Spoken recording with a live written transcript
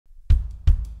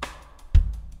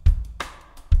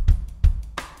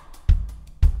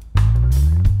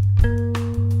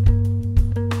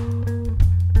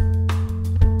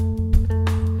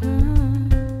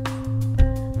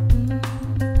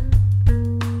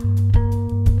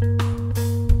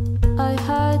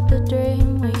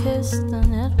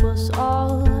wichtigsten, it was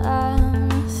all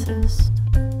amethyst.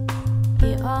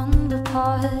 The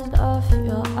underpart of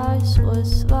your eyes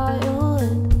was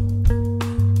violet.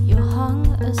 You hung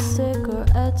a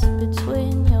cigarette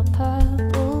between your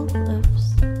purple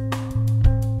lips.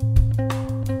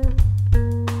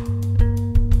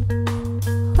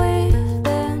 We've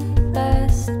been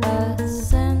best buds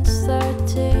since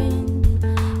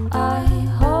 13. I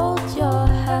hold your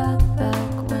head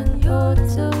back when you're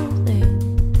too late.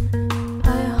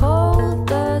 I hold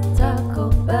the Taco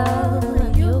Bell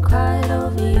and you cried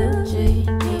over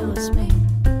Eugene. He was me.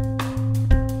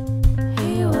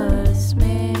 He was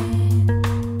me.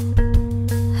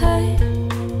 Hey,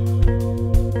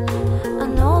 I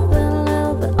know I've been a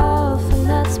little bit off and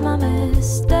that's my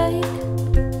mistake.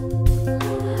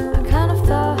 I kind of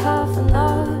fell half in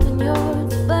love and you're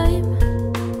to blame.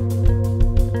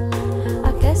 I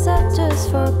guess I just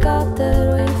forgot that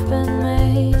we've been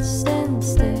made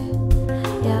since then.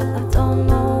 Yeah, I don't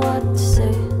know what to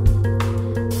say.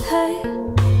 Hey,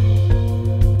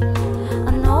 I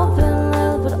know I've been a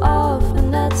little bit off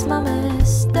and that's my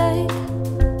mistake.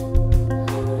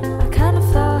 I kind of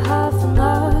fell half in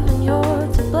love and you're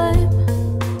to blame.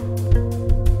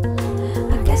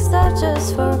 I guess I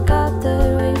just forgot that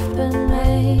we've been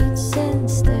made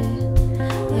since then.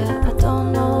 Yeah, I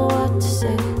don't know what to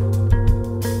say.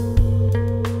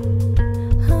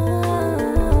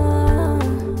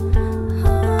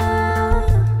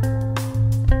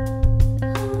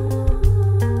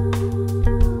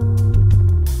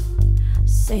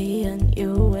 Seeing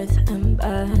you with him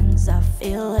burns, I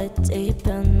feel it deep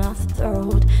in my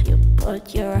throat. You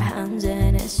put your hands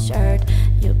in his shirt,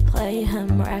 you play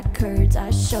him records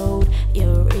I showed.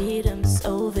 You read him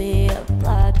Soviet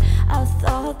blood, I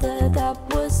thought that that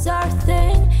was our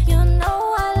thing. You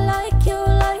know I like you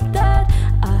like that,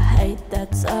 I hate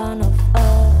that son of a.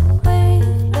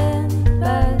 We've been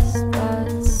best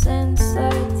buds since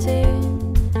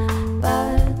 13,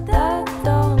 but that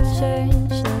don't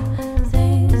change the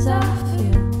things I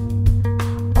feel.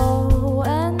 Oh,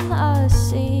 when I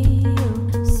see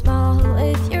you smile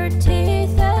with your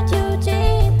teeth at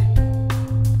Eugene,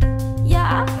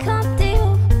 yeah, I can't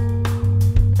deal.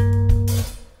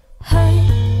 Hey,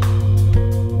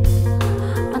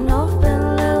 I know I've been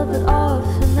a little bit off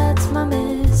and that's my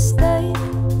mistake.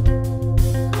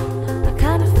 I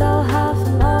kind of fell half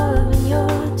in love and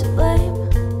you're to blame.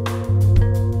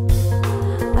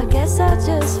 I guess I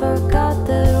just forgot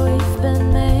that we've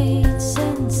been made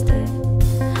since then.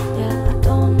 Yeah, I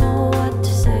don't know what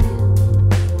to say.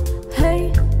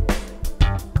 Hey,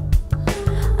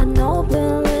 I know I've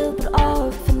been a little bit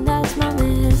off and that's my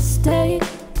mistake.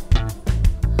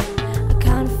 I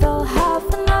kind of fell half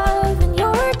in love and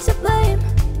you're to blame.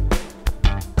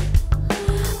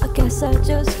 I guess I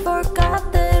just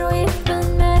forgot that we've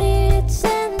been made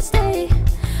since day.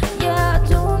 Yeah, I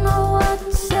don't know what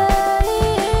to say.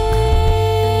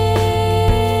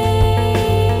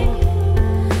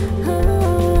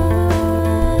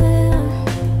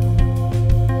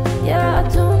 Yeah, I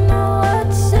don't know what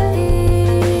to say.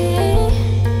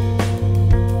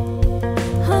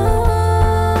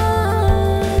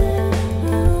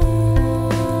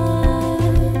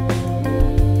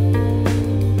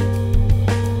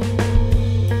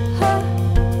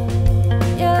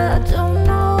 Yeah, I don't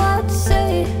know what to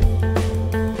say.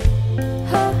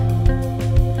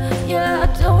 Yeah, I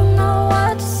don't know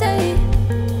what to say.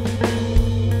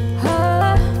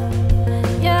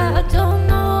 Yeah, I don't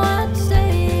know what to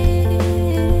say.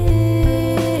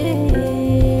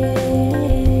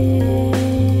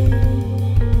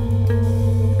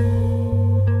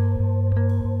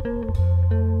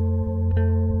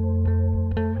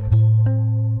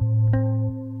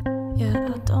 Yeah,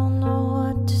 I don't